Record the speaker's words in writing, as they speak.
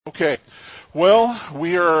Okay, well,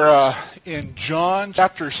 we are in John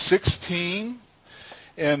chapter 16,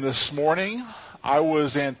 and this morning I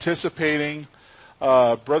was anticipating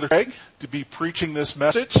Brother Craig to be preaching this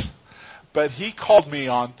message, but he called me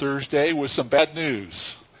on Thursday with some bad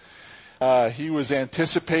news. He was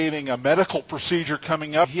anticipating a medical procedure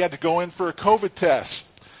coming up. He had to go in for a COVID test,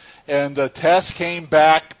 and the test came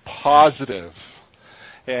back positive,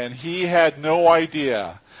 and he had no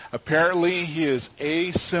idea. Apparently, he is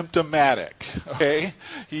asymptomatic, okay?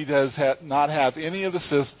 He does not have any of the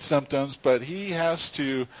symptoms, but he has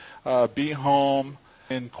to be home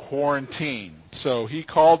in quarantine. So he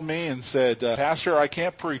called me and said, Pastor, I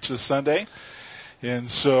can't preach this Sunday.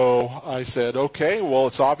 And so I said, okay, well,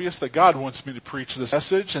 it's obvious that God wants me to preach this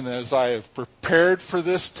message. And as I have prepared for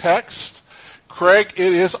this text, Craig,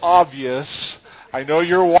 it is obvious. I know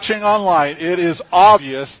you're watching online. It is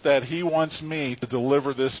obvious that he wants me to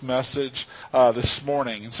deliver this message this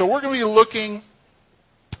morning. And so we're going to be looking,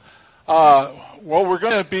 we're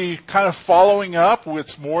going to be kind of following up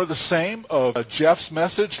with more of the same of Jeff's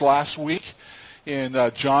message last week in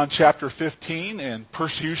John chapter 15 and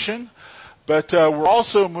persecution. But we're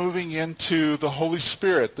also moving into the Holy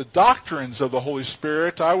Spirit, the doctrines of the Holy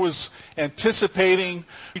Spirit. I was anticipating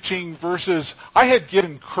teaching verses. I had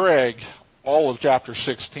given Craig all of chapter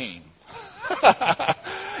 16.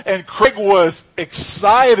 And Craig was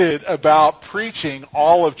excited about preaching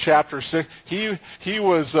all of chapter 6. He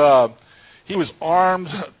was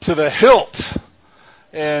armed to the hilt.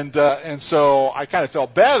 And so I kind of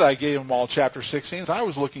felt bad that I gave him all chapter 16. So I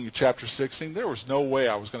was looking at chapter 16. There was no way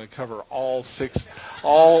I was going to cover all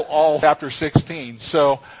chapter 16.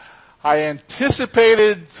 So I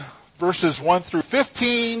anticipated verses 1 through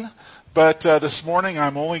 15. But this morning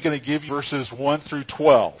I'm only going to give you verses 1 through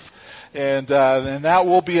 12. And that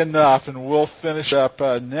will be enough, and we'll finish up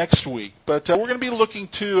next week. But we're going to be looking,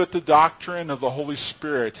 too, at the doctrine of the Holy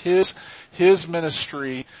Spirit, His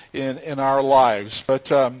ministry in our lives.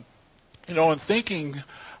 But, in thinking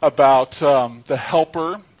about the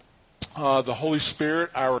Helper, the Holy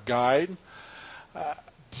Spirit, our guide,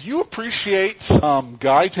 do you appreciate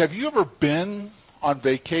guides? Have you ever been on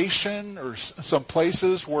vacation or some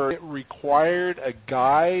places where it required a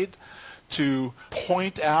guide to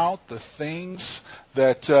point out the things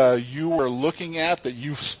that you were looking at, that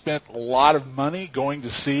you've spent a lot of money going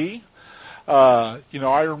to see? I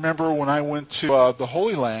remember when I went to the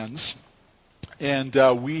Holy Lands, and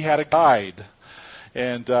we had a guide.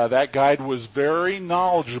 And that guide was very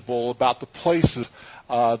knowledgeable about the places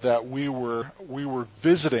that we were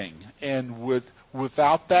visiting, and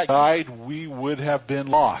without that guide, we would have been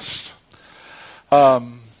lost. I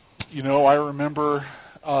remember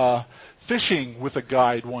fishing with a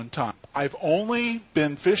guide one time. I've only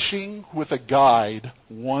been fishing with a guide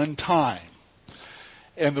one time.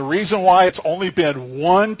 And the reason why it's only been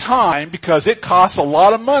one time, because it costs a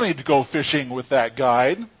lot of money to go fishing with that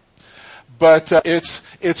guide. But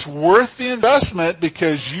it's worth the investment,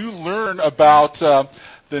 because you learn about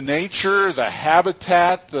the nature, the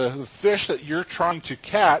habitat, the fish that you're trying to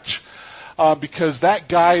catch, because that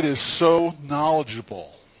guide is so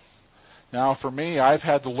knowledgeable. Now, for me, I've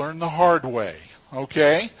had to learn the hard way,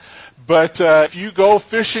 okay? But if you go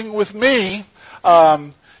fishing with me,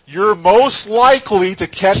 you're most likely to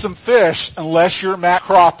catch some fish unless you're Matt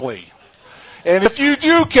Cropley. And if you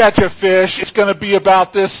do catch a fish, it's going to be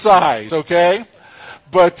about this size, okay?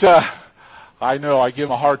 But I know I give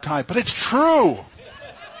him a hard time, but it's true.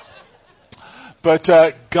 But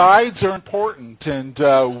guides are important,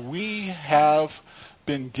 and we have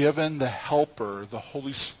been given the Helper, the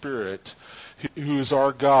Holy Spirit, who is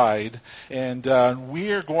our guide. And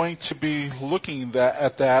we are going to be looking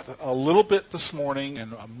at that a little bit this morning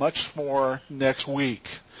and much more next week.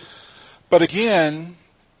 But again,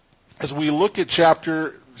 as we look at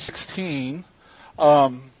chapter 16,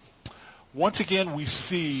 once again we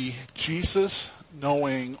see Jesus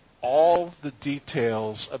knowing all the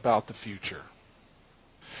details about the future.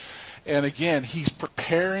 And again, he's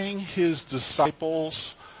preparing his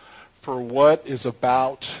disciples for what is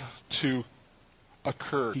about to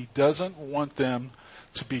occur. He doesn't want them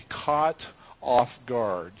to be caught off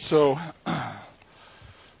guard. So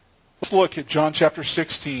let's look at John chapter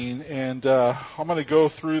 16, and I'm going to go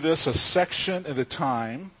through this a section at a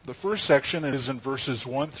time. The first section is in verses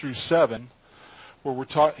 1 through 7, where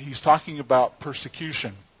he's talking about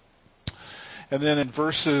persecution. And then in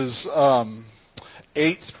verses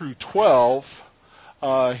 8 through 12,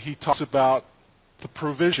 he talks about the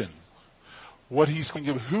provision, what he's going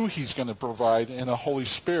to give, who he's going to provide in the Holy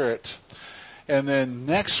Spirit. And then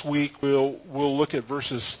next week we'll look at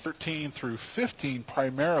verses 13 through 15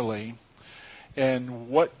 primarily, and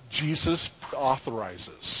what Jesus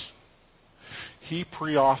authorizes. He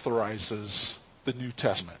pre-authorizes the New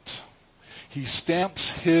Testament. He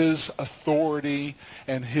stamps his authority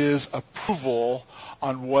and his approval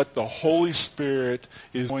on what the Holy Spirit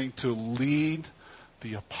is going to lead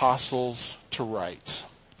the apostles to write.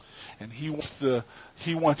 And he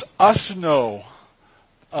wants us to know,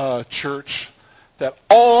 church, that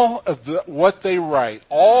all of what they write,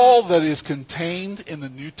 all that is contained in the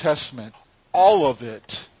New Testament, all of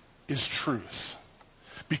it is truth.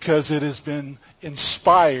 Because it has been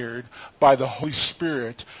inspired by the Holy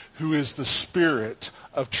Spirit, who is the Spirit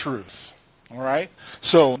of truth. All right?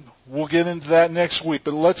 So we'll get into that next week.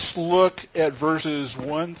 But let's look at verses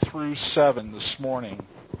 1 through 7 this morning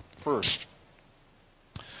first.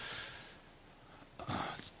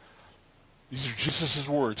 These are Jesus'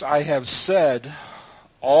 words. I have said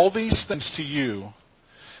all these things to you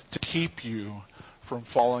to keep you from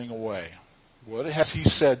falling away. What has he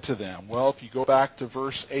said to them? Well, if you go back to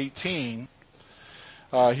verse 18,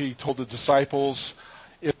 he told the disciples,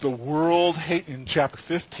 if the world in chapter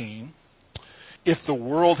 15, if the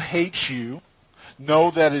world hates you,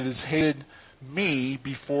 know that it has hated me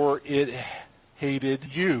before it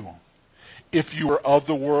hated you. If you were of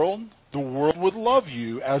the world would love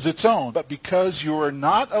you as its own. But because you are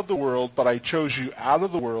not of the world, but I chose you out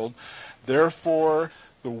of the world, therefore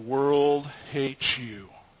the world hates you.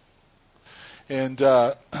 And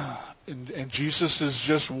Jesus is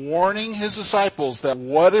just warning his disciples that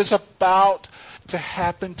what is about to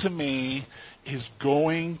happen to me is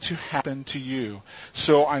going to happen to you.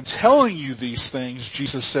 So I'm telling you these things,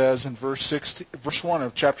 Jesus says in verse 1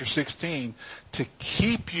 of chapter 16, to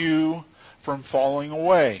keep you from falling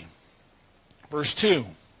away. Verse 2,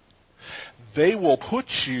 they will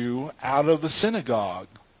put you out of the synagogue.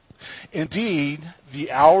 Indeed, the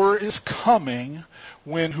hour is coming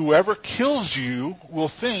when whoever kills you will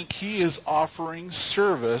think he is offering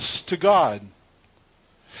service to God.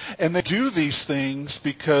 And they do these things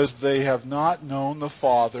because they have not known the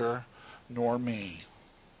Father nor me.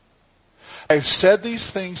 I have said these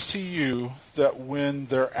things to you that when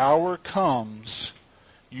their hour comes,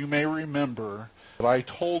 you may remember that I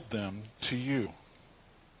told them to you.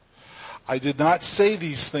 I did not say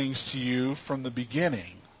these things to you from the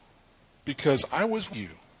beginning because I was with you.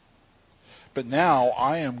 But now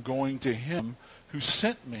I am going to him who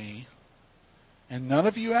sent me, and none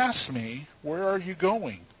of you asked me, where are you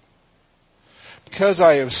going? Because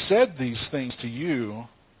I have said these things to you,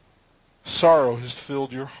 sorrow has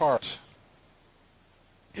filled your heart.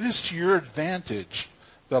 It is to your advantage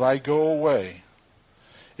that I go away.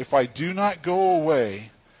 If I do not go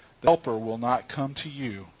away, the Helper will not come to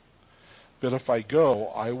you. But if I go,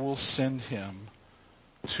 I will send him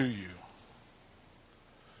to you.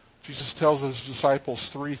 Jesus tells his disciples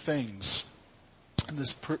three things in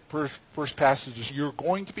this first passage. You're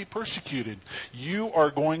going to be persecuted. You are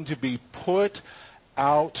going to be put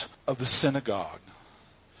out of the synagogue.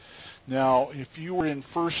 Now, if you were in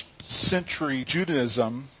first century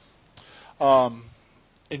Judaism, and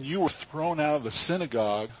you were thrown out of the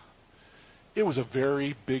synagogue, it was a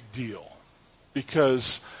very big deal.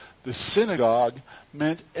 Because the synagogue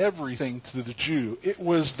meant everything to the Jew. It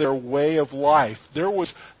was their way of life. There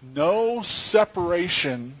was no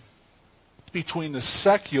separation between the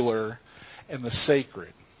secular and the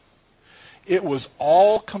sacred. It was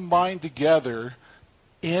all combined together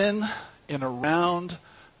in and around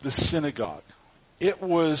the synagogue. It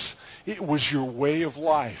was your way of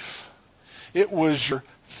life. It was your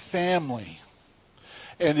family.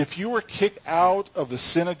 And if you were kicked out of the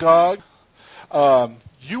synagogue,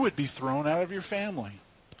 you would be thrown out of your family.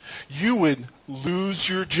 You would lose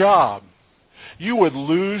your job. You would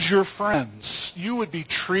lose your friends. You would be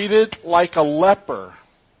treated like a leper,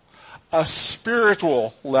 a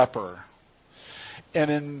spiritual leper.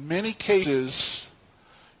 And in many cases,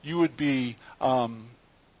 you would be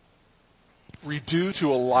reduced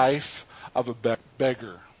to a life of a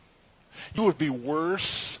beggar. You would be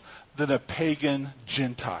worse than a pagan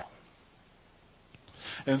Gentile.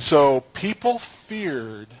 And so people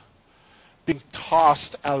feared being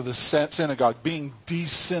tossed out of the synagogue, being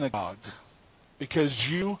de-synagogued, because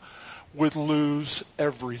you would lose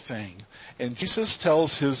everything. And Jesus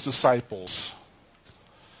tells his disciples,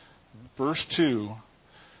 verse 2,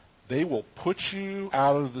 they will put you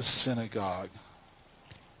out of the synagogue.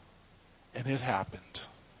 And it happened.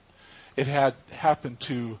 It had happened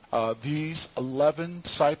to these 11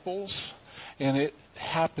 disciples, and it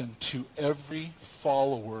happened to every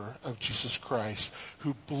follower of Jesus Christ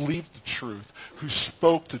who believed the truth, who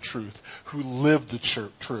spoke the truth, who lived the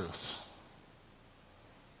truth.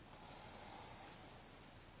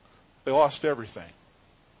 They lost everything.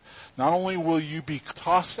 Not only will you be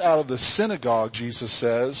tossed out of the synagogue, Jesus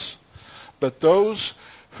says, but those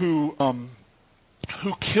who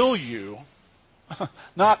kill you,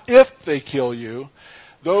 not if they kill you,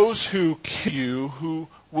 those who kill you who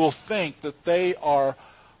will think that they are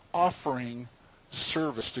offering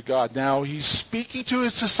service to God. Now, he's speaking to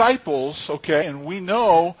his disciples, okay, and we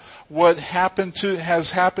know what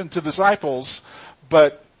has happened to the disciples,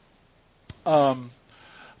 but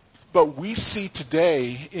we see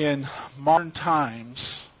today in modern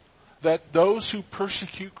times that those who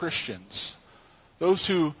persecute Christians, those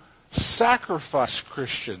who sacrifice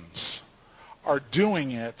Christians, are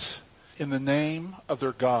doing it in the name of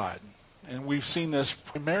their God. And we've seen this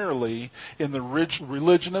primarily in the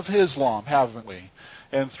religion of Islam, haven't we?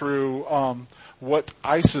 And through what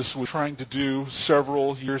ISIS was trying to do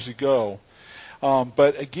several years ago.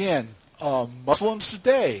 But again, Muslims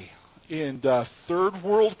today in third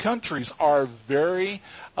world countries are very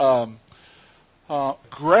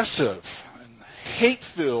aggressive and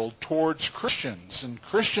hate-filled towards Christians. And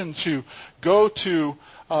Christians who go to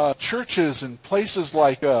churches in places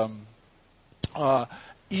like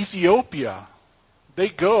Ethiopia, they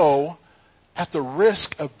go at the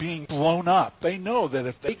risk of being blown up. They know that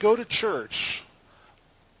if they go to church,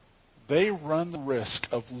 they run the risk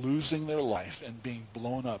of losing their life and being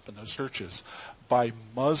blown up in those churches by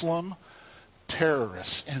Muslim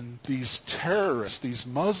terrorists. And these terrorists, these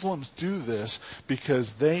Muslims, do this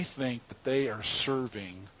because they think that they are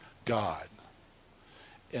serving God.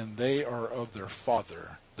 And they are of their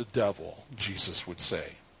father, the devil, Jesus would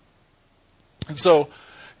say. And so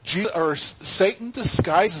Satan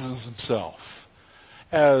disguises himself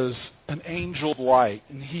as an angel of light,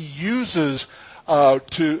 and he uses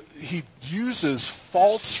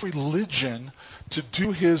false religion to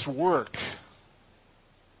do his work.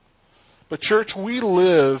 But church, we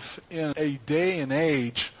live in a day and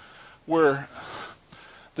age where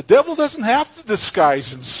the devil doesn't have to disguise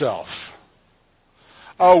himself.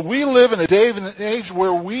 We live in a day and age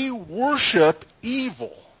where we worship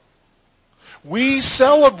evil. We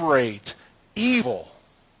celebrate evil.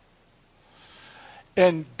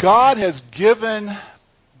 And God has given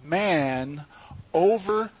man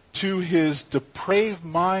over to his depraved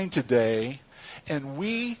mind today, and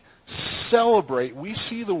we celebrate, we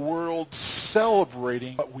see the world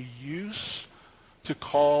celebrating what we used to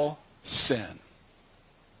call sin.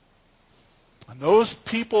 And those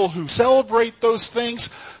people who celebrate those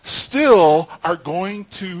things still are going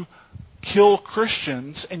to kill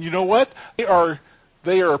Christians. And you know what?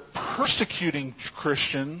 They are persecuting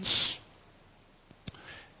Christians,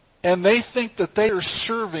 and they think that they are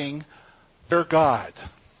serving their God.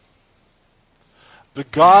 The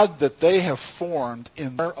God that they have formed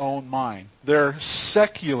in their own mind. Their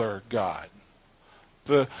secular God.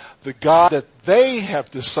 The God that they have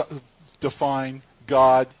defined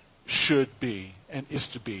God should be and is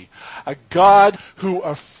to be. A God who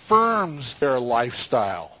affirms their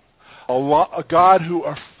lifestyle. A God who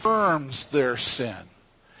affirms their sin.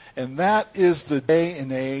 And that is the day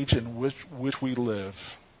and age in which we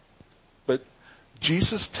live. But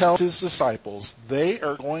Jesus tells his disciples, they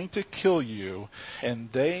are going to kill you,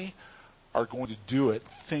 and they are going to do it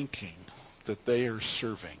thinking that they are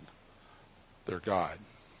serving their God.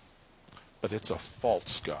 But it's a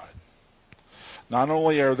false God. Not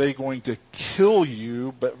only are they going to kill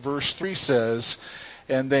you, but verse 3 says,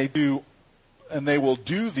 and they will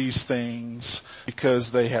do these things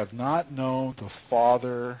because they have not known the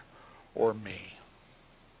Father or me.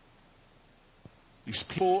 These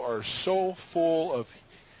people are so full of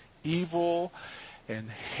evil and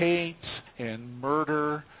hate and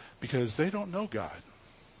murder because they don't know God.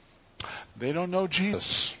 They don't know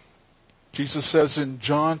Jesus. Jesus says in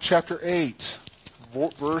John chapter 8,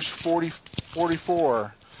 verse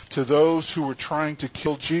 44, to those who were trying to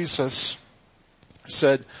kill Jesus, he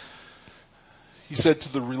said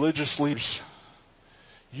to the religious leaders,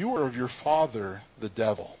 you are of your father, the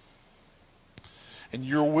devil, and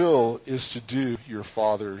your will is to do your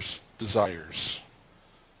father's desires.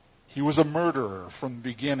 He was a murderer from the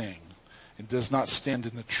beginning and does not stand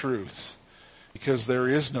in the truth, because there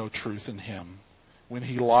is no truth in him. When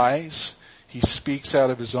he lies, he speaks out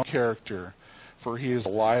of his own character, for he is a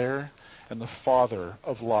liar and the father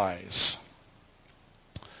of lies.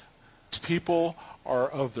 These people are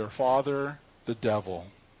of their father, the devil.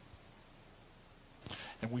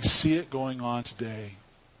 And we see it going on today.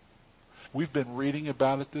 We've been reading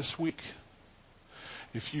about it this week.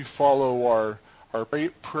 If you follow our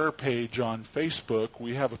prayer page on Facebook.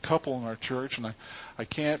 We have a couple in our church, and I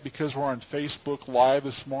can't, because we're on Facebook Live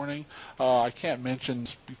this morning, I can't mention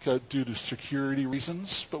because due to security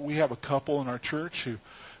reasons, but we have a couple in our church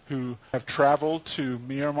who have traveled to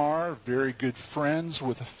Myanmar, very good friends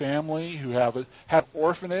with a family who have an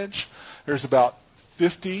orphanage. There's about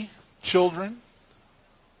 50 children,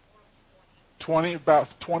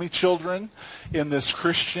 about 20 children in this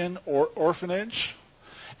Christian orphanage.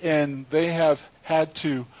 And they have had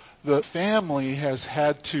to, the family has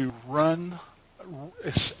had to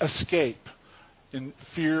escape in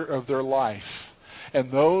fear of their life.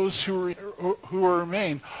 And those who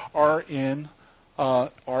remain are in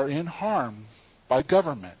harm by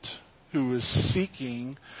government, who is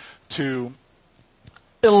seeking to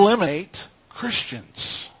eliminate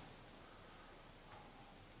Christians.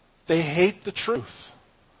 They hate the truth.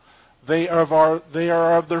 They are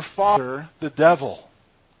of their father, the devil.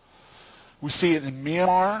 We see it in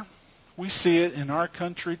Myanmar. We see it in our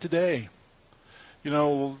country today. You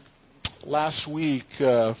know, last week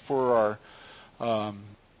for our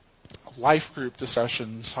life group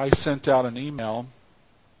discussions, I sent out an email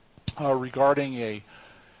regarding a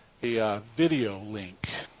video link.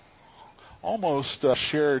 Almost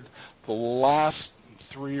shared the last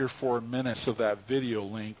 3 or 4 minutes of that video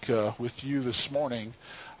link with you this morning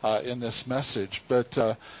in this message. But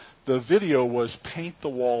the video was Paint the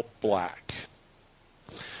Wall Black.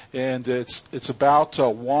 And it's about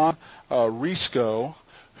Juan Risco,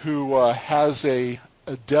 who had a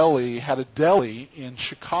deli in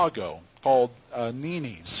Chicago called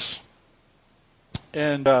Nini's.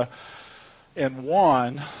 And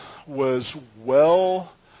Juan was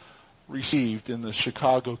well received in the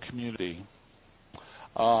Chicago community.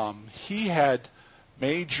 He had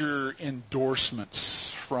major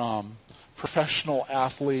endorsements from professional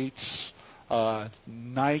athletes,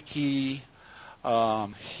 Nike.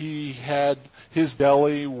 His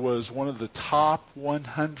deli was one of the top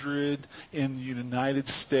 100 in the United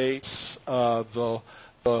States. The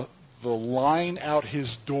line out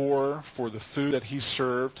his door for the food that he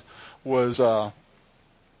served was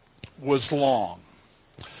long.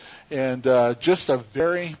 And just a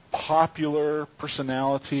very popular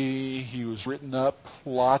personality. He was written up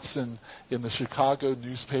lots in the Chicago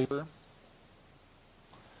newspaper.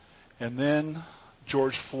 And then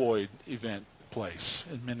George Floyd event took place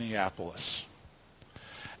in Minneapolis.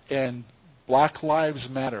 And Black Lives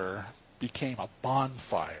Matter became a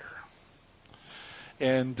bonfire.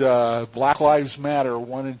 And Black Lives Matter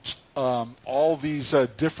wanted all these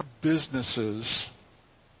different businesses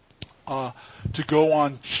to go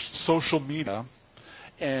on social media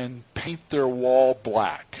and paint their wall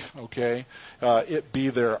black, okay? It be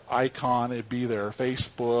their icon, it be their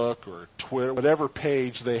Facebook or Twitter, whatever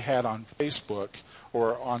page they had on Facebook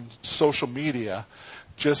or on social media,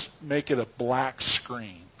 just make it a black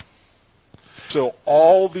screen. So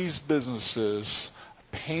all these businesses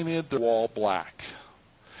painted the wall black.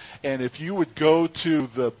 And if you would go to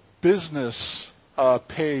the business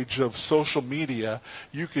page of social media,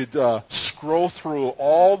 you could scroll through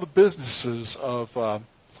all the businesses of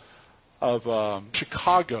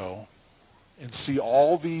Chicago and see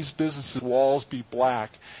all these businesses' walls be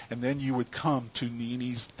black, and then you would come to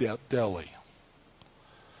Nini's Deli,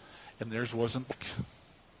 and theirs wasn't black.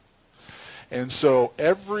 And so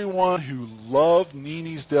everyone who loved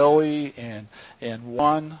Nini's Deli and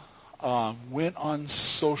Juan went on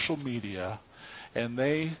social media, and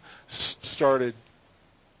they started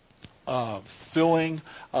filling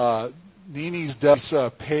Nini's Deli's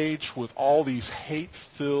page with all these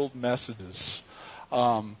hate-filled messages,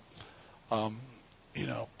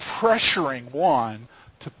 pressuring Juan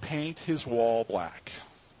to paint his wall black.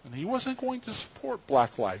 And he wasn't going to support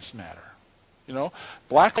Black Lives Matter.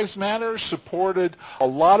 Black Lives Matter supported a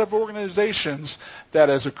lot of organizations that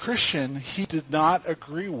as a Christian he did not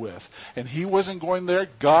agree with. And he wasn't going there.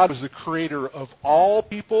 God was the creator of all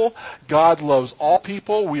people. God loves all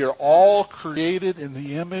people. We are all created in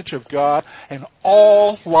the image of God, and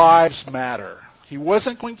all lives matter. He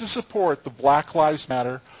wasn't going to support the Black Lives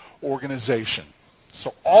Matter organization.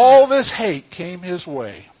 So all this hate came his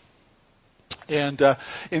way. And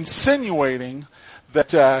insinuating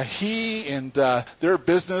that he and their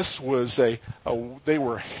business was they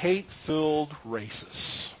were hate-filled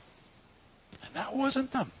racists. And that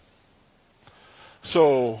wasn't them.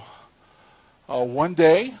 So one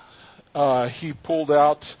day he pulled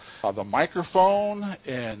out the microphone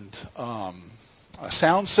and a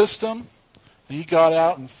sound system. And he got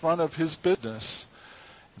out in front of his business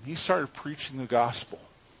and he started preaching the gospel.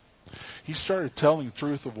 He started telling the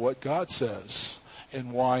truth of what God says.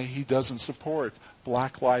 and why he doesn't support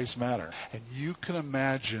Black Lives Matter. And you can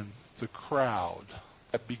imagine the crowd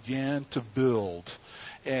that began to build,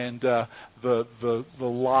 and the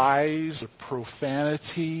lies, the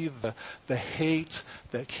profanity, the hate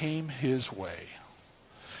that came his way.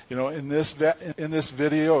 You know, in this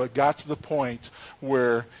video, it got to the point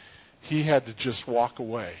where he had to just walk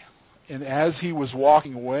away. And as he was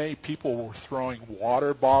walking away, people were throwing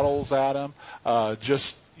water bottles at him.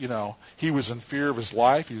 He was in fear of his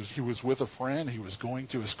life. He was with a friend. He was going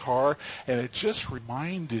to his car. And it just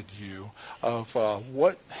reminded you of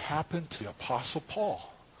what happened to the Apostle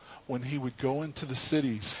Paul when he would go into the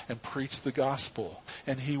cities and preach the gospel.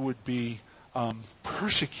 And he would be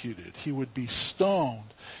persecuted. He would be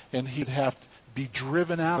stoned. And he'd have to be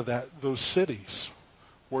driven out of those cities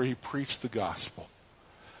where he preached the gospel.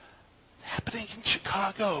 Happening in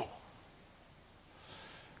Chicago.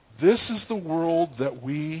 This is the world that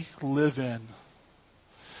we live in.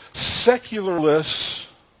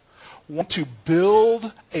 Secularists want to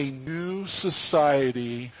build a new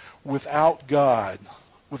society without God,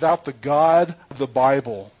 without the God of the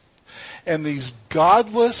Bible. And these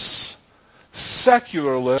godless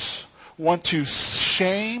secularists want to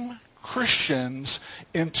shame Christians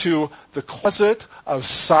into the closet of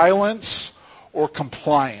silence or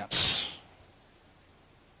compliance,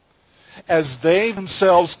 as they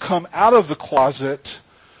themselves come out of the closet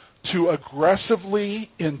to aggressively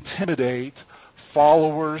intimidate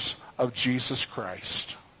followers of Jesus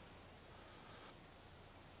Christ.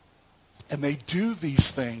 And they do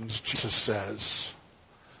these things, Jesus says,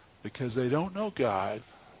 because they don't know God,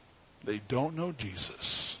 they don't know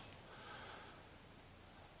Jesus,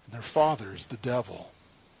 and their father is the devil.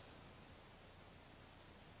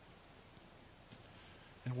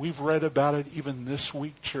 And we've read about it even this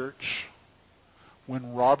week, church,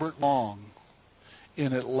 when Robert Long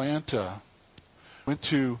in Atlanta went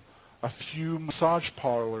to a few massage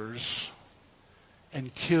parlors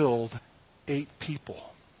and killed 8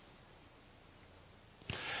 people.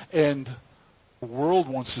 And the world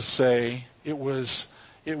wants to say it was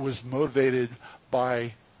motivated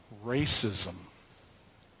by racism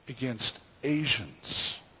against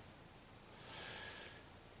Asians.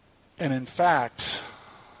 And in fact,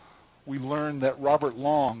 we learned that Robert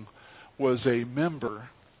Long was a member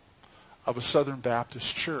of a Southern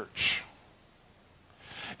Baptist church.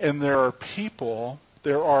 And there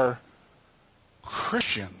are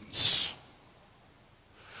Christians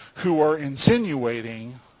who are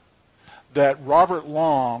insinuating that Robert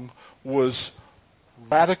Long was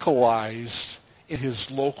radicalized in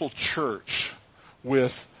his local church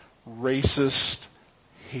with racist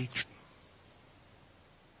hatred.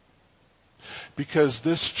 Because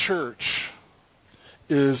this church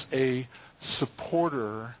is a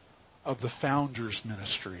supporter of the Founders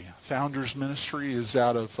Ministry. Founders Ministry is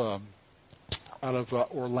out of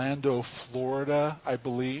Orlando, Florida, I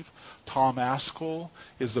believe. Tom Askell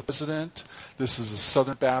is the president. This is a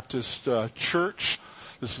Southern Baptist church.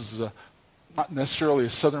 This is not necessarily a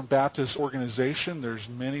Southern Baptist organization. There's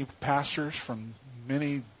many pastors from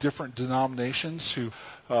many different denominations who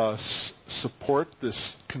support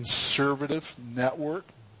this conservative network,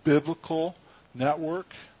 biblical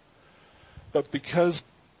network. But because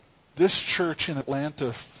this church in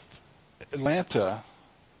Atlanta,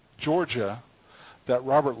 Georgia, that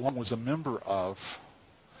Robert Long was a member of,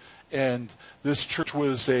 and this church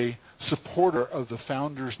was a supporter of the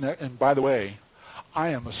Founders Network. And by the way, I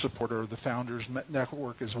am a supporter of the Founders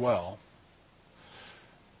Network as well.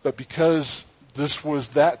 But because this was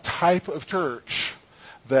that type of church,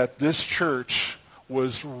 that this church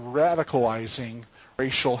was radicalizing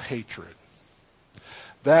racial hatred.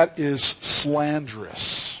 That is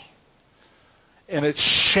slanderous. And it's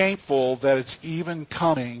shameful that it's even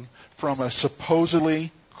coming from a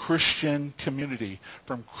supposedly Christian community,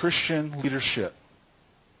 from Christian leadership.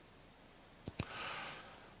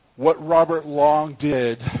 What Robert Long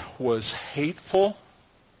did was hateful.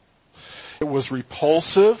 It was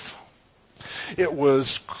repulsive. It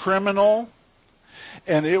was criminal.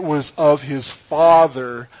 And it was of his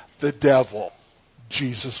father, the devil,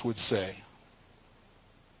 Jesus would say.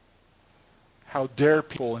 How dare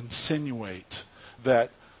people insinuate that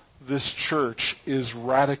this church is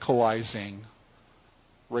radicalizing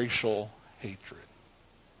racial hatred?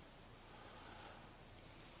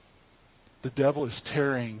 The devil is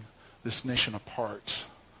tearing this nation apart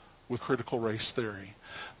with critical race theory.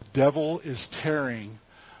 The devil is tearing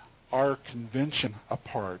our convention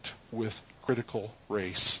apart with critical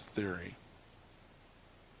race theory.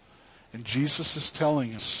 And Jesus is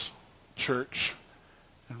telling us, church,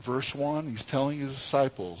 in verse 1, he's telling his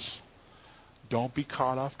disciples, don't be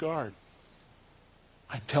caught off guard.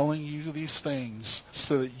 I'm telling you these things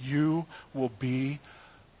so that you will be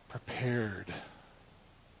prepared.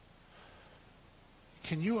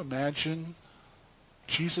 Can you imagine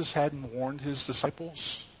Jesus hadn't warned his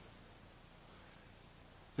disciples?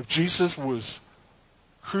 If Jesus was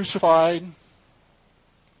crucified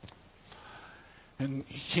and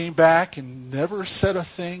he came back and never said a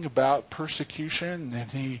thing about persecution,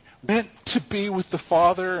 and he went to be with the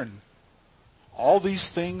Father, and all these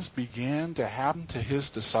things began to happen to his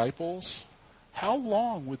disciples, how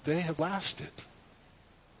long would they have lasted?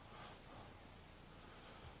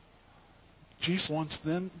 Jesus wants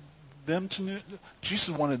them to know.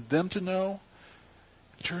 Jesus wanted them to know.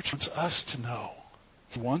 The church wants us to know.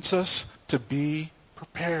 He wants us to be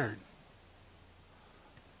prepared.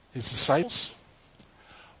 His disciples,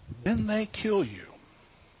 when they kill you,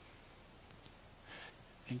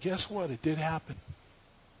 and guess what? It did happen.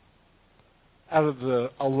 Out of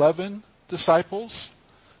the 11 disciples,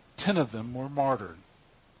 10 of them were martyred.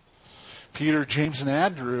 Peter, James, and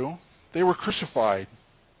Andrew, they were crucified.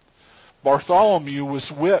 Bartholomew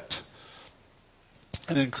was whipped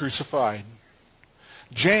and then crucified.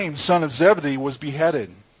 James, son of Zebedee, was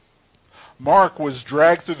beheaded. Mark was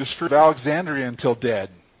dragged through the street of Alexandria until dead.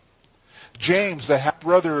 James, the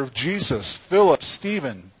half-brother of Jesus, Philip,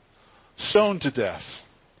 Stephen, stoned to death.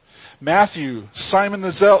 Matthew, Simon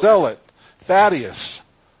the Zealot, Thaddeus,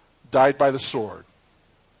 died by the sword.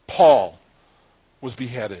 Paul was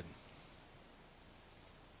beheaded.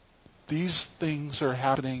 These things are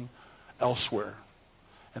happening elsewhere.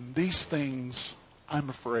 And these things, I'm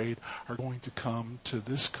afraid, are going to come to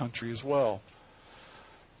this country as well.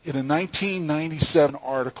 In a 1997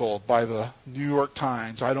 article by the New York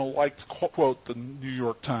Times, I don't like to quote the New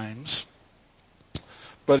York Times,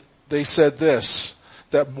 but they said this,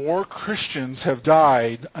 that more Christians have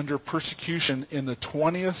died under persecution in the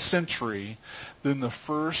 20th century than the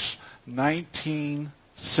first 19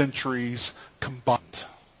 centuries combined.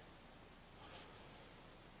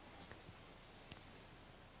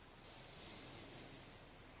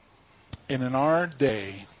 And in our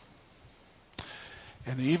day,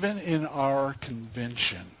 and even in our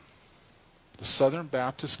convention, the Southern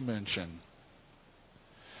Baptist Convention,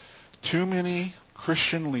 too many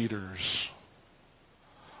Christian leaders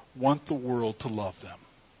want the world to love them.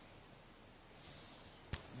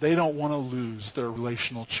 They don't want to lose their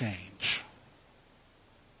relational change,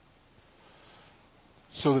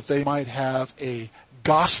 so that they might have a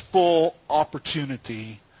gospel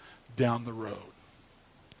opportunity down the road.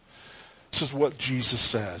 This is what Jesus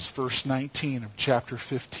says, verse 19 of chapter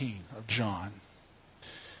 15 of John.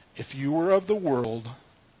 If you were of the world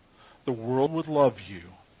would love you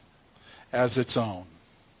as its own.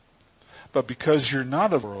 But because you're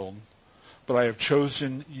not of the world, but I have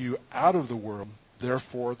chosen you out of the world,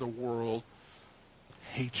 therefore the world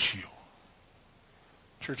hates you.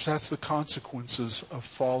 Church, that's the consequences of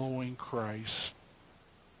following Christ.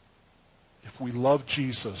 If we love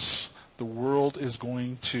Jesus, the world is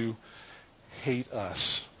going to hate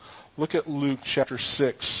us. Look at Luke chapter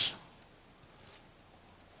 6.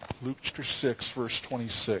 Luke chapter 6, verse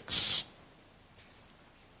 26.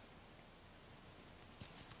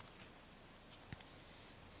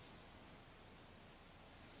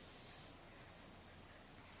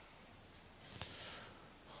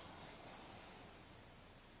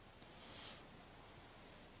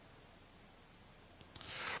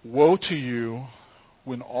 Woe to you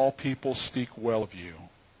when all people speak well of you,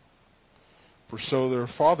 for so their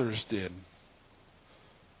fathers did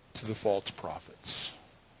to the false prophets.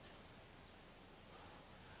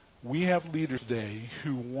 We have leaders today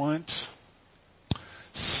who want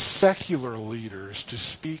secular leaders to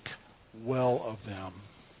speak well of them.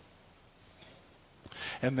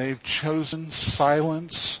 And they've chosen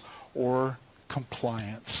silence or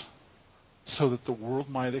compliance so that the world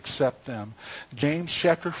might accept them. James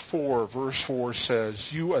chapter 4, verse 4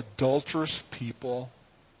 says, "You adulterous people,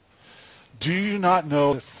 do you not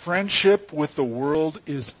know that friendship with the world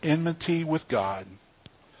is enmity with God?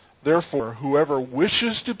 Therefore, whoever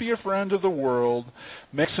wishes to be a friend of the world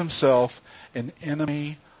makes himself an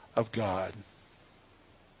enemy of God."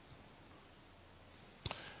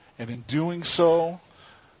 And in doing so,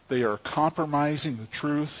 they are compromising the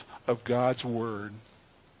truth of God's word.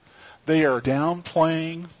 They are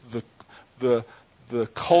downplaying the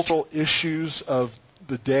cultural issues of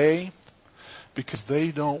the day because they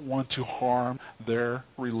don't want to harm their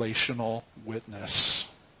relational witness.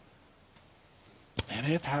 And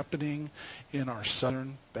it's happening in our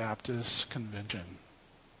Southern Baptist Convention.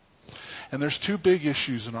 And there's two big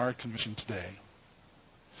issues in our convention today.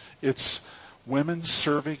 It's women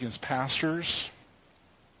serving as pastors,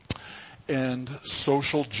 and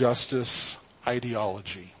social justice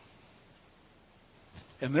ideology.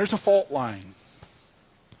 And there's a fault line.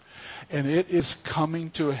 And it is coming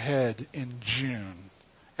to a head in June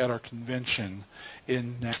at our convention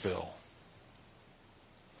in Nashville.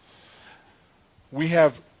 We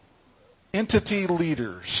have entity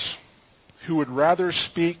leaders who would rather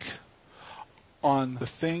speak on the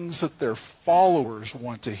things that their followers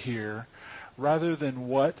want to hear rather than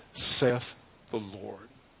what saith the Lord.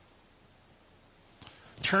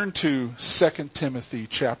 Turn to 2 Timothy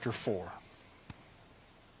chapter 4.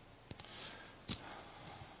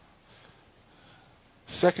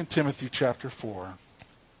 2 Timothy chapter 4.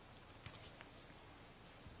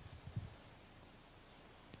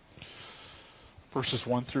 Verses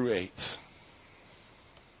 1 through 8.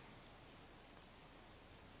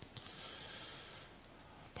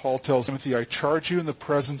 Paul tells Timothy, I charge you in the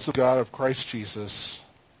presence of God of Christ Jesus,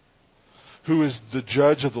 who is the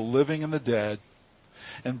judge of the living and the dead,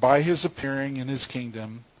 and by his appearing in his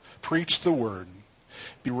kingdom, preach the word.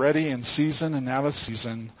 Be ready in season and out of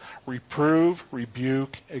season. Reprove,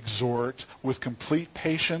 rebuke, exhort with complete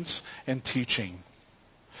patience and teaching.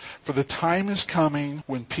 For the time is coming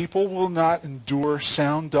when people will not endure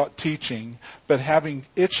sound teaching, but having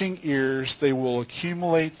itching ears, they will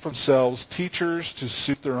accumulate for themselves teachers to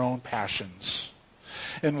suit their own passions,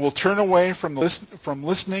 and will turn away from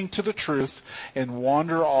listening to the truth and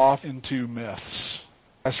wander off into myths.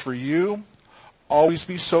 As for you, always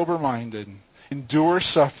be sober-minded, endure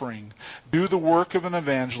suffering, do the work of an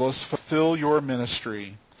evangelist, fulfill your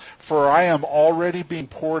ministry. For I am already being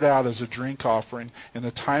poured out as a drink offering, and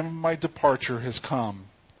the time of my departure has come.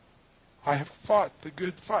 I have fought the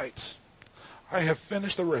good fight. I have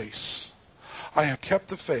finished the race. I have kept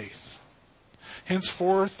the faith.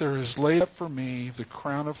 Henceforth there is laid up for me the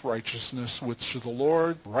crown of righteousness, which the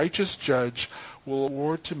Lord, righteous judge, will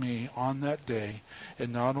award to me on that day,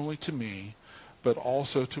 and not only to me, but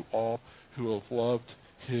also to all who have loved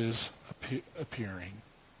his appearing.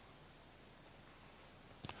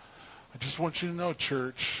 I just want you to know,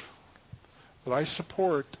 church, that I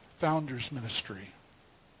support Founders Ministry.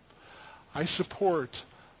 I support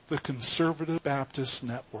the Conservative Baptist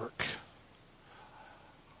Network.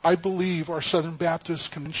 I believe our Southern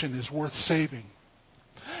Baptist Convention is worth saving.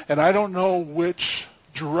 And I don't know which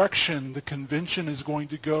direction the convention is going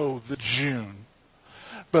to go this June.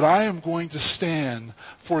 But I am going to stand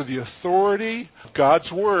for the authority of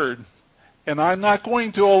God's Word. And I'm not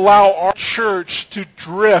going to allow our church to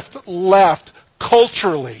drift left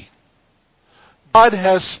culturally. God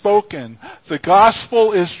has spoken. The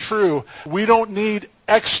gospel is true. We don't need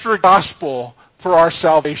extra gospel for our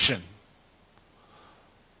salvation.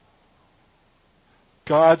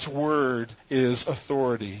 God's Word is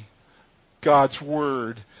authority. God's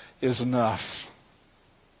Word is enough.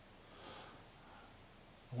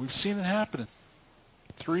 We've seen it happen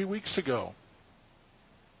 3 weeks ago.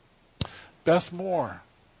 Beth Moore,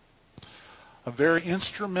 a very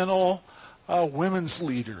instrumental women's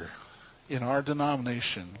leader in our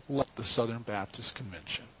denomination, left the Southern Baptist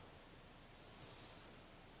Convention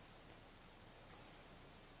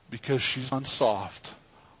because she's gone soft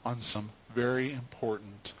on some very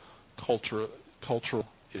important cultural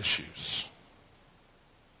issues.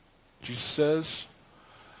 Jesus says,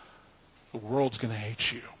 the world's going to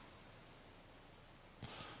hate you.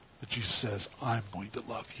 But Jesus says, I'm going to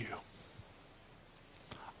love you.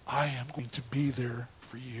 I am going to be there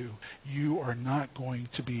for you. You are not going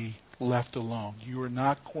to be left alone. You are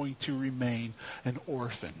not going to remain an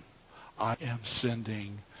orphan. I am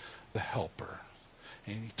sending the helper.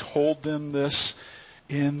 And he told them this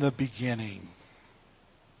in the beginning.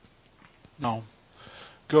 Now,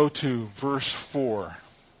 go to verse 4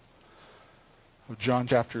 of John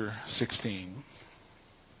chapter 16.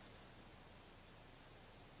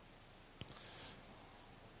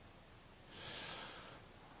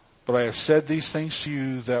 But I have said these things to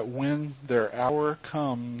you, that when their hour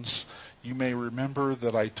comes, you may remember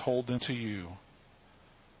that I told them to you.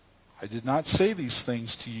 I did not say these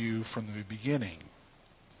things to you from the beginning,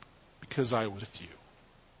 because I was with you.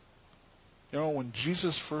 You know, when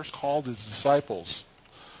Jesus first called his disciples,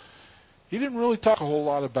 he didn't really talk a whole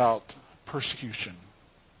lot about persecution.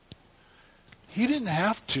 He didn't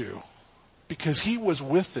have to, because he was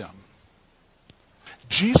with them.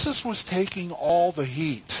 Jesus was taking all the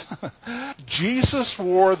heat. Jesus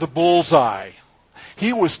wore the bullseye.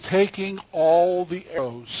 He was taking all the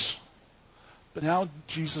arrows. But now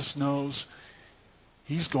Jesus knows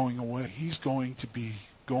he's going away. He's going to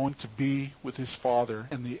be with his Father,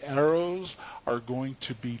 and the arrows are going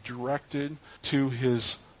to be directed to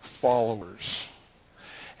his followers.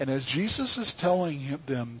 And as Jesus is telling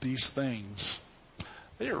them these things,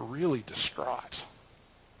 they are really distraught.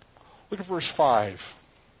 Look at verse 5.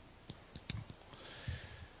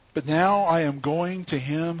 But now I am going to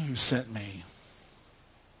him who sent me.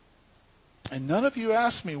 And none of you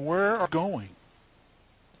ask me where are you going.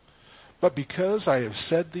 But because I have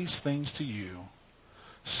said these things to you,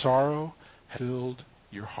 sorrow has filled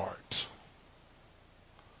your heart.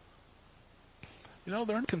 You know,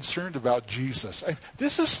 they're not concerned about Jesus.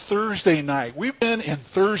 This is Thursday night. We've been in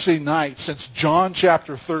Thursday night since John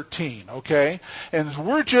chapter 13, okay? And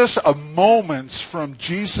we're just a moments from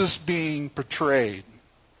Jesus being portrayed.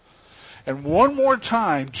 And one more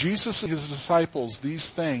time, Jesus and his disciples,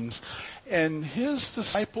 these things, and his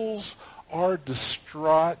disciples are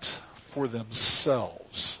distraught for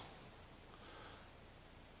themselves.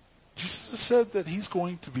 Jesus said that he's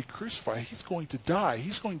going to be crucified. He's going to die.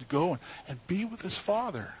 He's going to go and be with his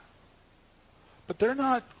Father. But they're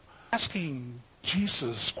not asking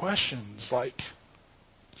Jesus questions like,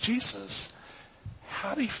 Jesus,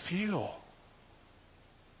 how do you feel?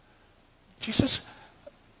 Jesus,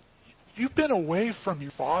 you've been away from your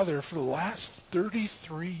Father for the last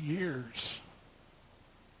 33 years.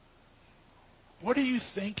 What are you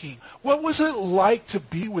thinking? What was it like to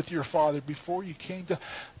be with your Father before you came to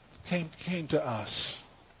us?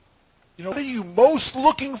 You know, what are you most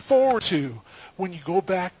looking forward to when you go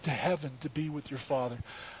back to heaven to be with your Father?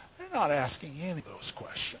 They're not asking any of those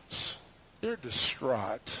questions. They're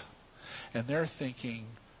distraught, and they're thinking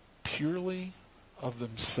purely of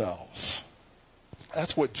themselves.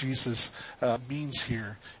 That's what Jesus means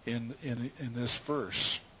here in this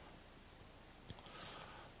verse.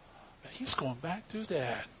 He's going back to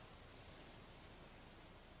Dad.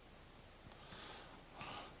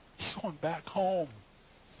 He's going back home.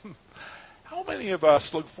 How many of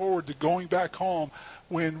us look forward to going back home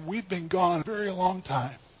when we've been gone a very long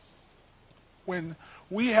time? When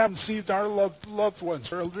we haven't seen our loved ones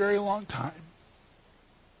for a very long time?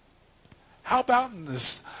 How about in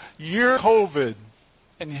this year of COVID,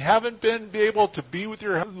 and you haven't been able to be with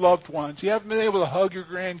your loved ones? You haven't been able to hug your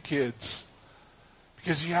grandkids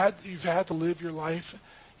because you've had to live your life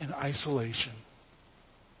in isolation.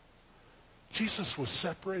 Jesus was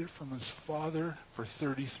separated from his Father for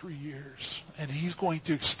 33 years. And he's going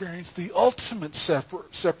to experience the ultimate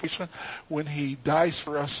separation when he dies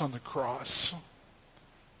for us on the cross.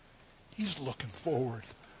 He's looking forward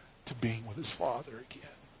to being with his Father again.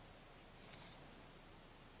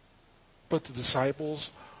 But the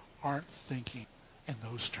disciples aren't thinking in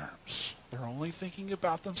those terms. They're only thinking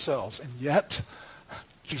about themselves. And yet,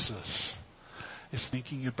 Jesus is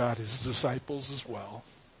thinking about his disciples as well.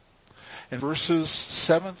 In verses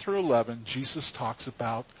 7 through 11, Jesus talks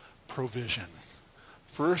about provision.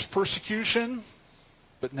 First persecution,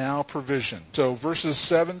 but now provision. So verses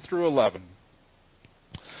 7 through 11.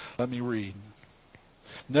 Let me read.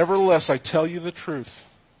 Nevertheless, I tell you the truth.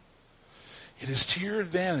 It is to your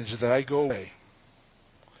advantage that I go away.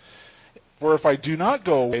 For if I do not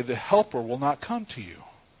go away, the Helper will not come to you.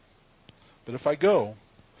 But if I go,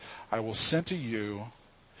 I will send to you,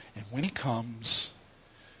 and when he comes,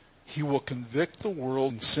 he will convict the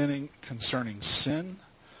world concerning sin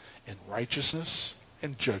and righteousness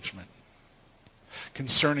and judgment.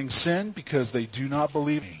 Concerning sin, because they do not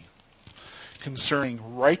believe me.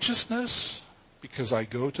 Concerning righteousness, because I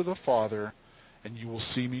go to the Father, and you will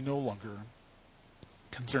see me no longer.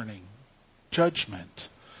 Concerning judgment,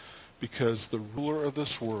 because the ruler of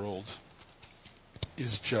this world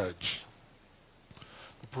is judged.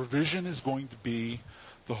 The provision is going to be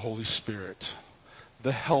the Holy Spirit,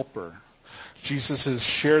 the Helper. Jesus has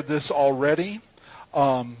shared this already.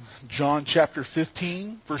 John chapter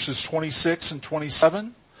 15, verses 26 and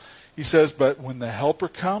 27. He says, but when the Helper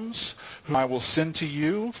comes, whom I will send to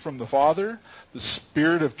you from the Father, the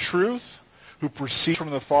Spirit of truth, who proceeds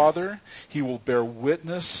from the Father, he will bear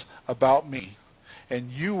witness about me.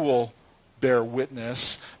 And you will bear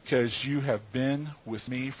witness because you have been with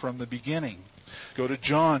me from the beginning. Go to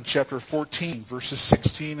John chapter 14, verses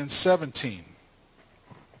 16 and 17.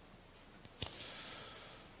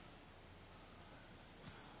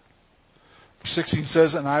 16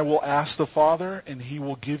 says, and I will ask the Father, and he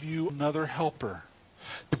will give you another helper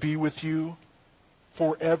to be with you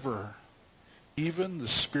forever, even the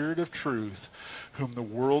Spirit of truth, whom the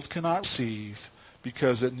world cannot receive,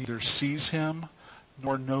 because it neither sees him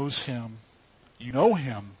nor knows him. You know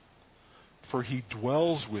him, for he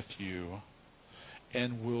dwells with you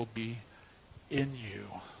and will be in you.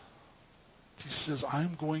 Jesus says,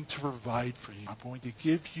 I'm going to provide for you. I'm going to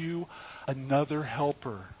give you another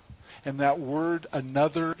helper. And that word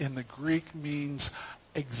another in the Greek means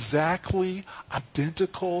exactly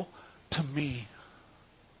identical to me.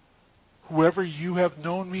 Whoever you have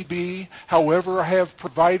known me be, however I have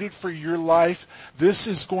provided for your life, this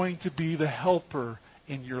is going to be the helper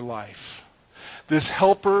in your life. This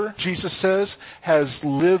helper, Jesus says, has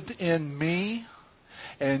lived in me,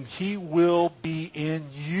 and he will be in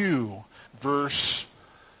you. Verse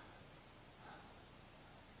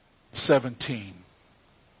 17.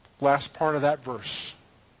 Last part of that verse.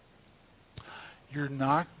 You're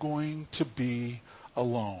not going to be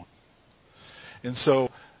alone. And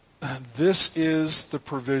so, this is the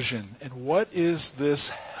provision. And what is this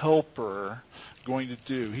helper going to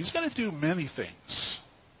do? He's going to do many things.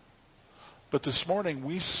 But this morning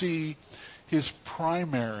we see his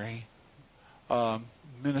primary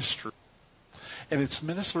ministry. And it's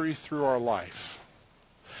ministry through our life.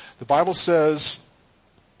 The Bible says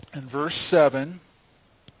in verse 7,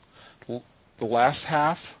 the last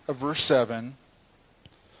half of verse 7,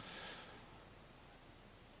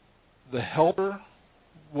 the helper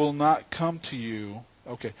will not come to you.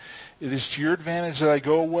 Okay. It is to your advantage that I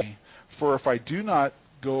go away. For if I do not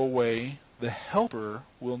go away, the helper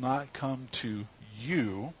will not come to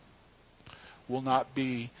you, will not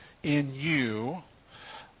be in you.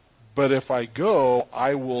 But if I go,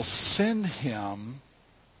 I will send him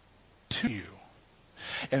to you.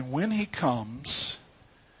 And when he comes,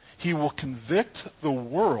 he will convict the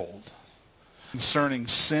world concerning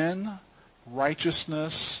sin,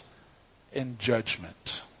 righteousness, and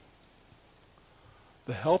judgment.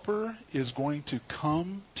 The helper is going to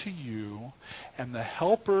come to you, and the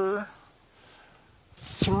helper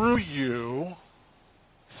through you,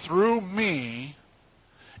 through me,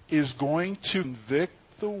 is going to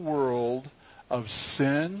convict the world of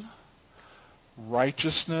sin,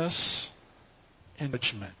 righteousness, and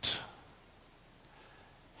judgment.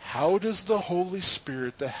 How does the Holy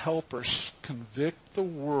Spirit, the helper, convict the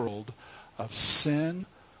world of sin,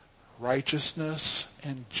 righteousness,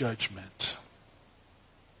 and judgment?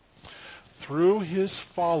 Through his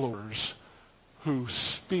followers who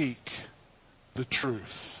speak the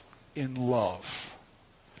truth in love,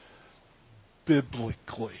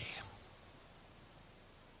 biblically.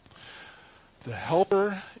 The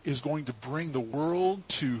helper is going to bring the world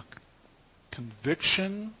to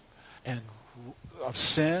conviction and of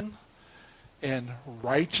sin and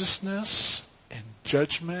righteousness and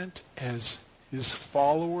judgment as his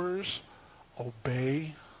followers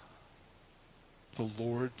obey the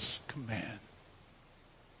Lord's command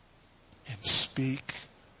and speak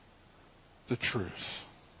the truth.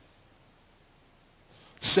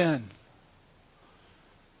 Sin.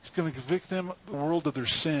 He's going to convict the world of their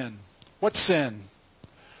sin. What sin?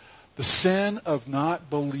 The sin of not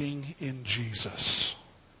believing in Jesus.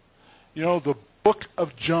 You know, the book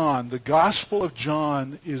of John, the Gospel of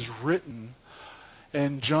John is written,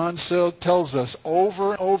 and John tells us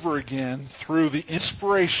over and over again through the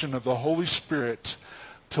inspiration of the Holy Spirit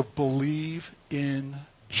to believe in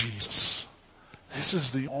Jesus. This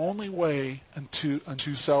is the only way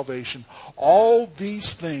unto salvation. All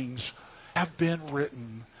these things have been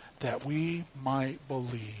written that we might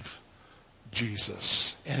believe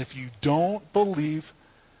Jesus. And if you don't believe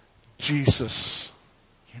Jesus,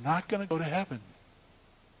 you're not going to go to heaven.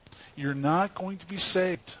 You're not going to be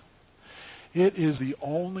saved. It is the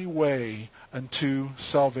only way unto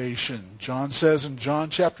salvation. John says in John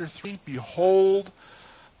chapter 3, behold,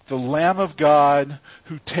 the Lamb of God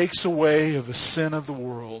who takes away the sin of the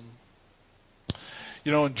world.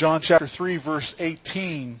 You know, in John chapter 3, verse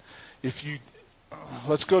 18,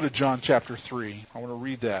 let's go to John chapter 3. I want to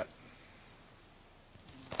read that.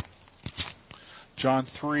 John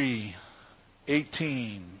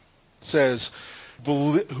 3:18 says,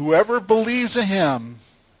 whoever believes in him,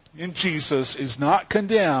 in Jesus, is not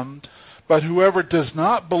condemned, but whoever does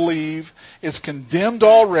not believe is condemned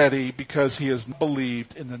already because he has not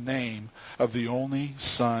believed in the name of the only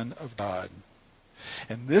Son of God.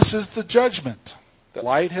 And this is the judgment. The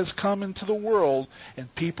light has come into the world,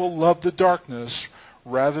 and people love the darkness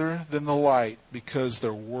rather than the light because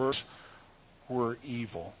their works were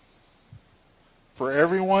evil. For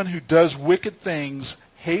everyone who does wicked things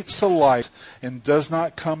hates the light and does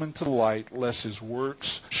not come into the light, lest his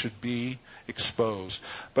works should be exposed.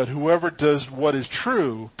 But whoever does what is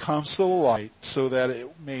true comes to the light, so that it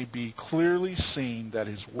may be clearly seen that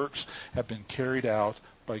his works have been carried out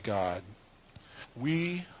by God.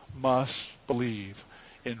 We must believe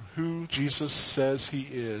in who Jesus says he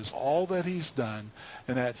is, all that he's done,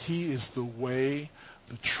 and that he is the way,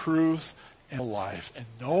 the truth, and life. And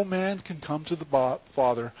no man can come to the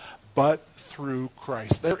Father but through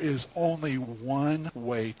Christ. There is only one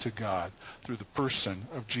way to God, through the person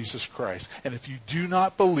of Jesus Christ. And if you do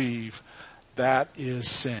not believe, that is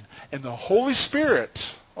sin. And the Holy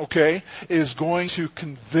Spirit, is going to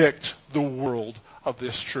convict the world of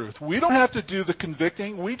this truth. We don't have to do the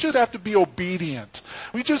convicting. We just have to be obedient.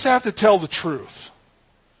 We just have to tell the truth.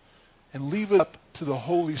 And leave it up to the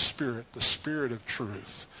Holy Spirit, the Spirit of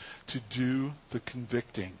truth, to do the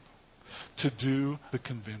convicting, to do the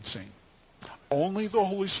convincing. Only the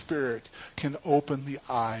Holy Spirit can open the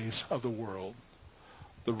eyes of the world,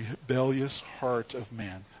 the rebellious heart of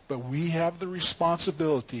man. But we have the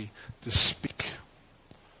responsibility to speak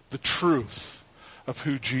the truth of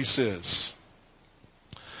who Jesus is.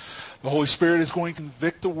 The Holy Spirit is going to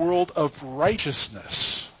convict the world of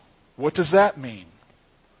righteousness. What does that mean?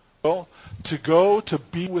 Well, to go to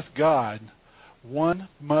be with God, one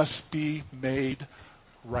must be made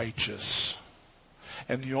righteous.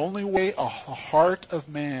 And the only way a heart of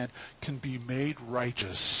man can be made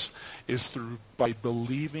righteous is by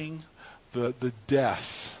believing the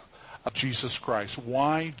death of Jesus Christ.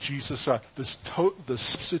 Why Jesus? The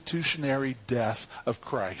substitutionary death of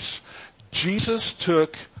Christ. Jesus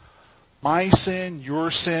took my sin, your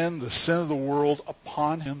sin, the sin of the world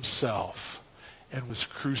upon himself and was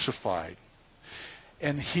crucified.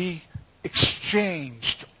 And he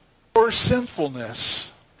exchanged our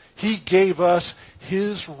sinfulness. He gave us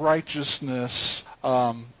his righteousness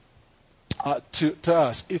to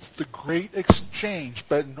us. It's the great exchange.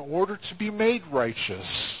 But in order to be made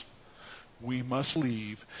righteous, we must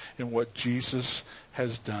believe in what Jesus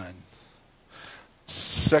has done.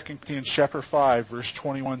 2 Corinthians chapter 5, verse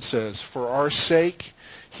 21 says, "For our sake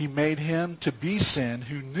he made him to be sin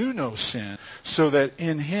who knew no sin, so that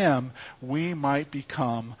in him we might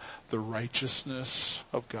become the righteousness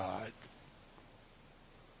of God."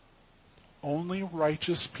 Only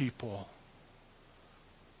righteous people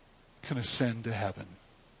can ascend to heaven,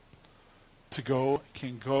 can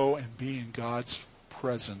go and be in God's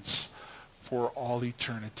presence for all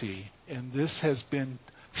eternity. And this has been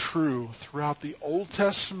true throughout the Old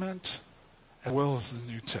Testament as well as the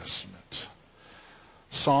New Testament.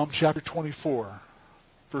 Psalm chapter 24,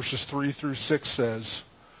 verses 3 through 6 says,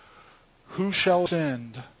 "Who shall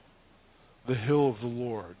ascend the hill of the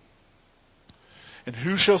Lord? And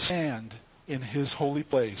who shall stand in his holy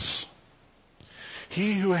place?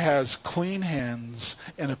 He who has clean hands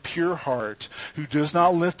and a pure heart, who does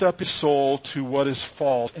not lift up his soul to what is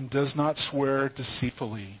false and does not swear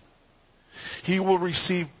deceitfully. He will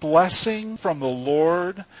receive blessing from the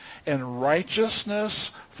Lord and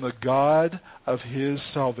righteousness from the God of his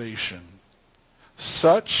salvation.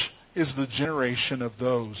 Such is the generation of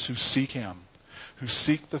those who seek him, who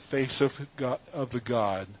seek the face of the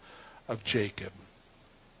God of Jacob."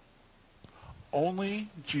 Only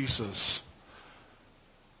Jesus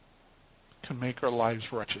can make our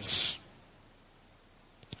lives righteous.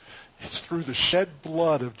 It's through the shed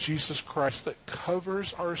blood of Jesus Christ that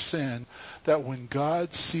covers our sin that when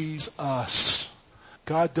God sees us,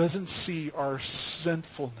 God doesn't see our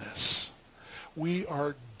sinfulness. We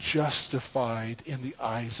are justified in the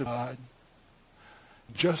eyes of God.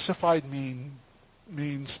 Justified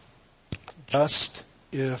means just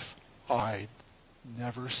if I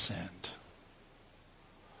never sinned.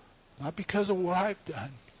 Not because of what I've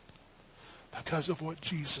done, because of what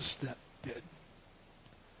Jesus did.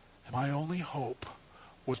 And my only hope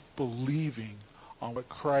was believing on what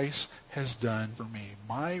Christ has done for me.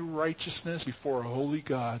 My righteousness before a holy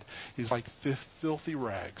God is like filthy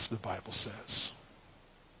rags, the Bible says.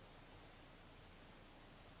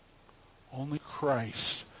 Only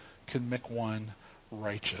Christ can make one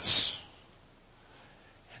righteous.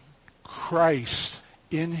 And Christ,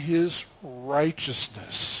 in his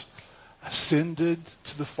righteousness, ascended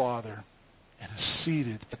to the Father and is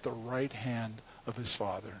seated at the right hand of his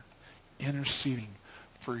Father, interceding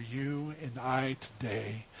for you and I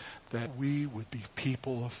today, that we would be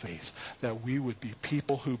people of faith, that we would be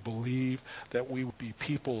people who believe, that we would be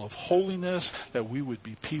people of holiness, that we would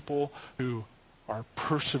be people who are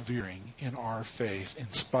persevering in our faith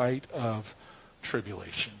in spite of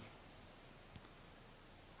tribulation.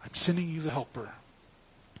 I'm sending you the Helper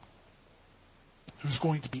who's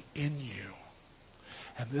going to be in you.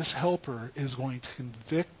 And this Helper is going to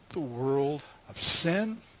convict the world of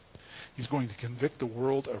sin. He's going to convict the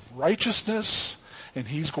world of righteousness. And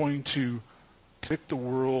he's going to convict the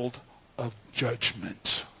world of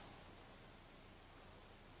judgment.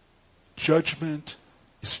 Judgment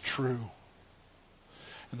is true.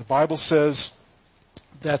 And the Bible says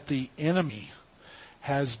that the enemy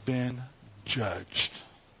has been judged.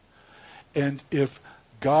 And if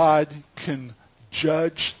God can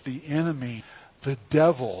judge the enemy, the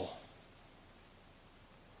devil,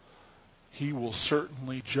 he will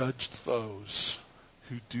certainly judge those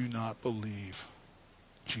who do not believe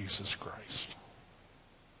Jesus Christ.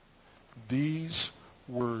 These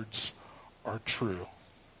words are true.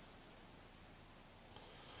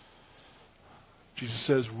 Jesus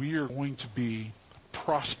says we are going to be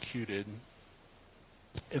prosecuted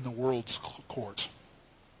in the world's court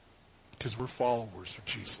because we're followers of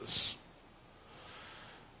Jesus.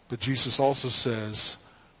 But Jesus also says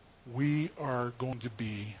we are going to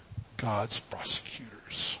be God's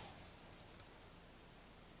prosecutors.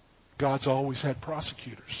 God's always had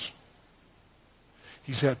prosecutors.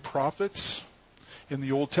 He's had prophets in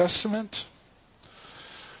the Old Testament.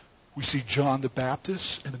 We see John the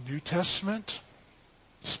Baptist in the New Testament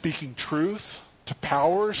speaking truth to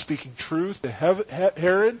power, speaking truth to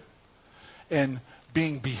Herod, and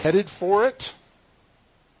being beheaded for it.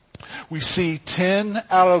 We see 10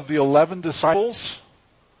 out of the 11 disciples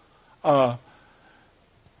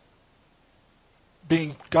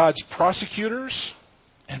being God's prosecutors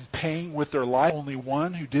and paying with their life. Only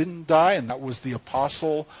one who didn't die, and that was the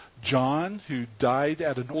Apostle John, who died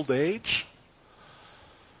at an old age.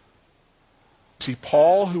 See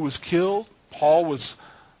Paul, who was killed. Paul was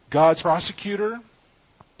God's prosecutor.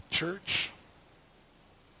 Church.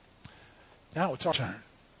 Now it's our turn.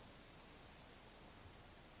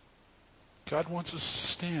 God wants us to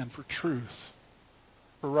stand for truth,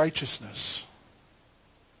 for righteousness.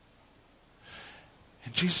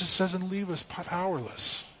 And Jesus doesn't leave us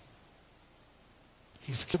powerless.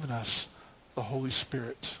 He's given us the Holy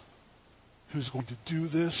Spirit who's going to do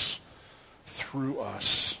this through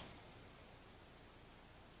us.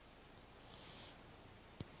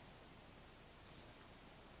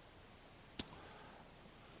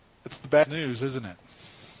 It's the bad news, isn't it?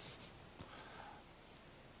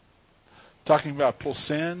 Talking about people's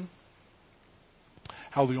sin,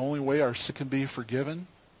 how the only way our sin can be forgiven.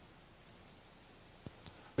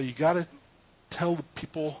 But you got to tell the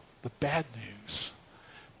people the bad news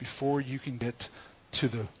before you can get to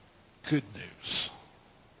the good news.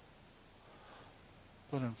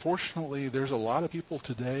 But unfortunately, there's a lot of people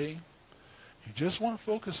today who just want to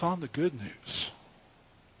focus on the good news.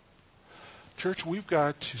 Church, we've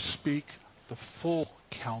got to speak the full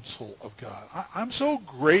counsel of God. I'm so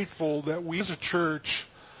grateful that we as a church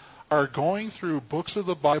are going through books of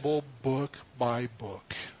the Bible, book by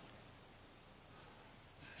book.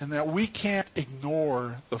 And that we can't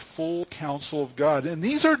ignore the full counsel of God. And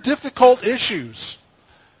these are difficult issues.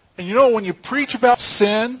 And you know, when you preach about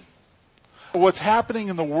sin, what's happening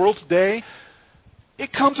in the world today,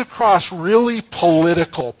 it comes across really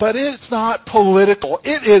political. But it's not political.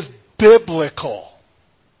 It is biblical.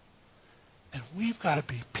 And we've got to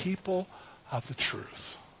be people of the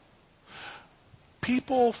truth.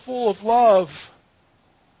 People full of love.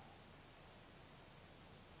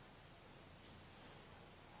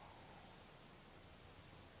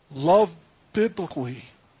 Love biblically,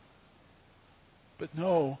 but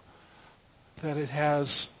know that it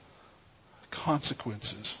has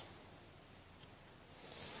consequences.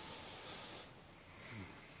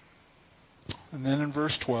 And then in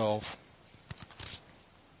verse 12,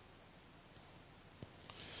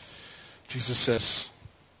 Jesus says,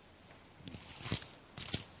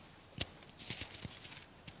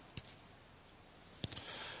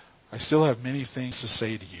 I still have many things to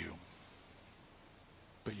say to you,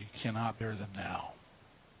 but you cannot bear them now.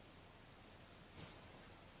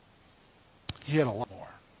 He had a lot more.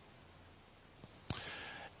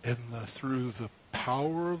 And through the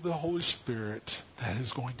power of the Holy Spirit that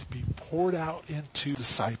is going to be poured out into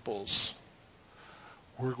disciples,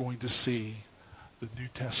 we're going to see the New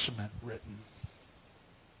Testament written.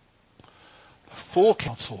 The full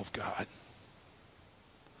counsel of God.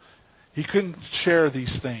 He couldn't share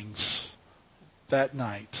these things that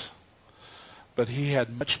night. But he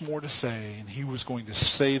had much more to say, and he was going to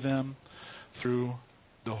say them through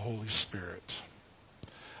the Holy Spirit.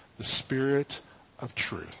 The Spirit of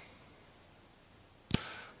truth,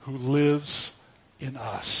 who lives in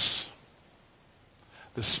us.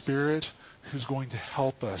 The Spirit who's going to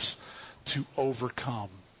help us to overcome,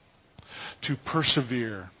 to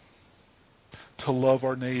persevere, to love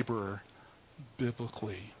our neighbor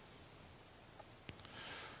biblically.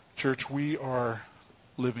 Church, we are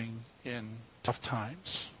living in tough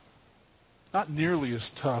times. Not nearly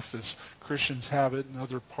as tough as Christians have it in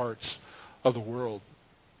other parts of the world.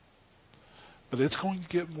 But it's going to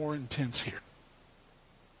get more intense here.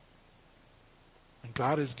 And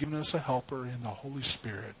God has given us a helper in the Holy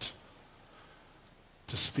Spirit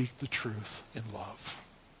to speak the truth in love.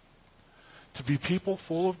 To be people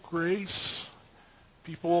full of grace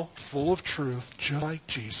People full of truth, just like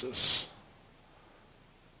Jesus,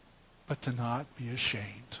 but to not be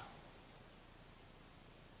ashamed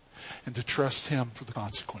and to trust Him for the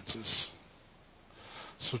consequences.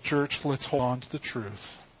 So church, let's hold on to the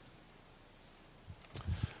truth,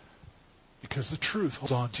 because the truth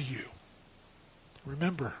holds on to you.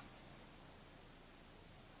 Remember,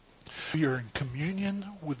 we are in communion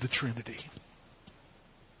with the Trinity.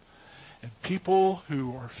 And people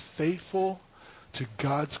who are faithful to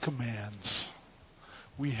God's commands,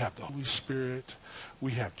 we have the Holy Spirit,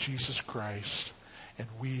 we have Jesus Christ, and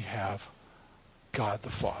we have God the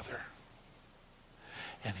Father.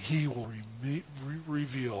 And He will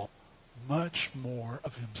reveal much more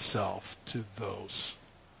of Himself to those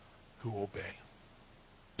who obey.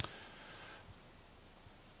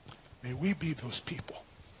 May we be those people.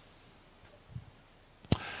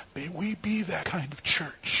 May we be that kind of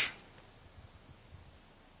church.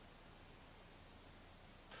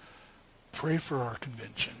 Pray for our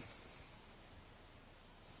convention.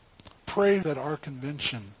 Pray that our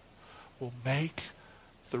convention will make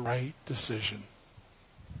the right decision.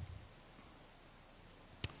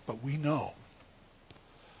 But we know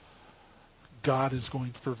God is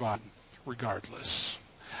going to provide regardless.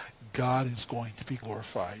 God is going to be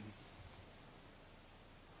glorified.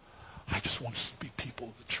 I just want us to be people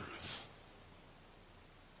of the truth.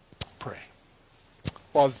 Pray.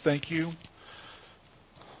 Father, thank you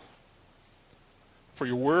for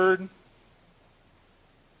your word.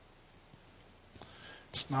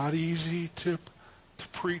 It's not easy to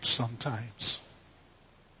preach sometimes.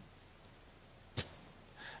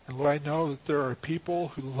 And Lord, I know that there are people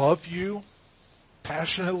who love you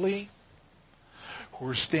passionately, who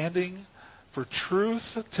are standing for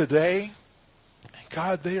truth today. And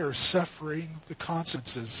God, they are suffering the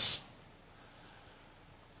consequences.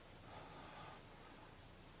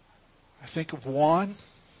 I think of one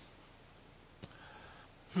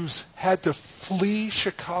who's had to flee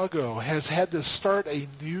Chicago, has had to start a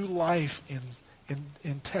new life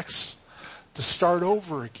in Texas, to start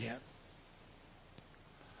over again.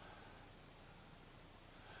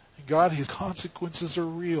 And God, his consequences are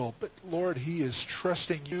real, but Lord, he is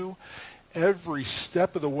trusting you every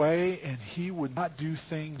step of the way, and he would not do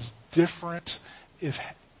things different if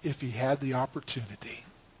he had the opportunity.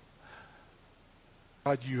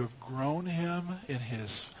 God, you have grown him in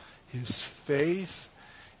his faith,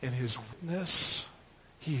 in his witness.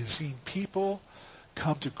 He has seen people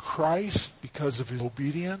come to Christ because of his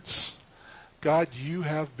obedience. God, you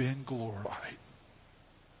have been glorified.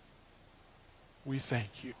 We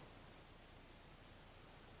thank you.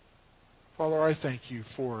 Father, I thank you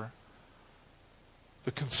for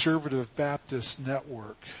the Conservative Baptist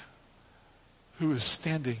Network, who is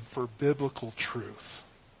standing for biblical truth.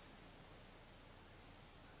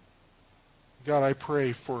 God, I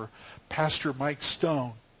pray for Pastor Mike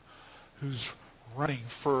Stone, who's running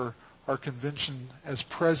for our convention as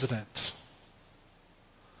president.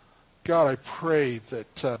 God, I pray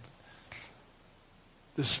that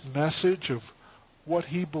this message of what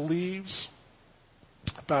he believes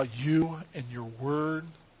about you and your word,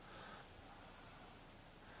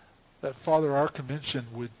 that, Father, our convention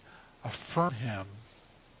would affirm him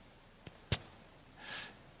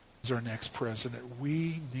as our next president.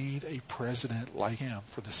 We need a president like him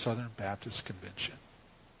for the Southern Baptist Convention.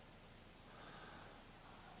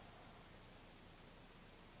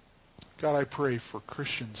 God, I pray for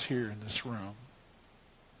Christians here in this room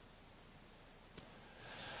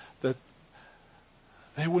that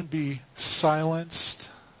they wouldn't be silenced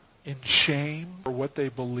in shame for what they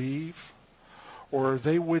believe, or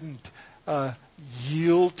they wouldn't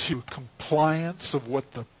yield to compliance of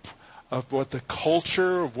what the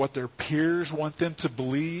culture, of what their peers want them to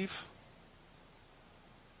believe.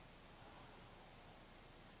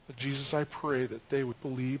 But Jesus, I pray that they would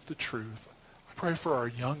believe the truth. I pray for our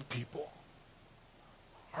young people.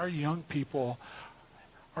 Our young people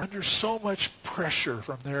are under so much pressure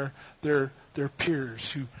from their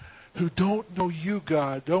peers who don't know you,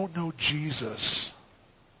 God, don't know Jesus.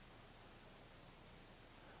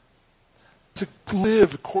 To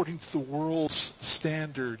live according to the world's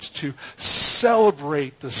standards, to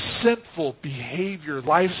celebrate the sinful behavior,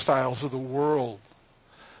 lifestyles of the world,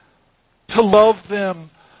 to love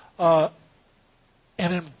them and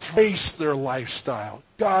embrace their lifestyle.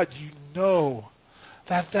 God, you know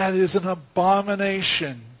that is an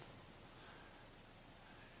abomination.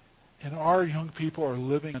 And our young people are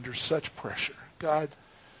living under such pressure. God,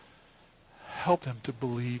 help them to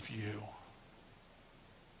believe you,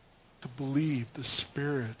 to believe the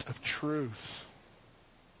Spirit of truth.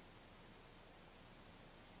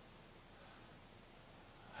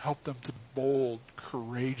 Help them to be bold,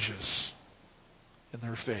 courageous in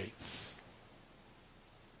their faith.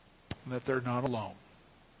 And that they're not alone.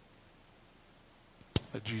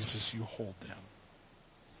 That Jesus, you hold them.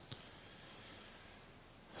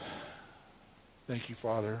 Thank you,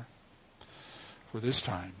 Father, for this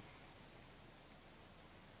time.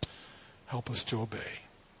 Help us to obey.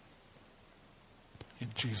 In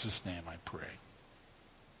Jesus' name I pray.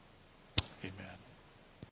 Amen.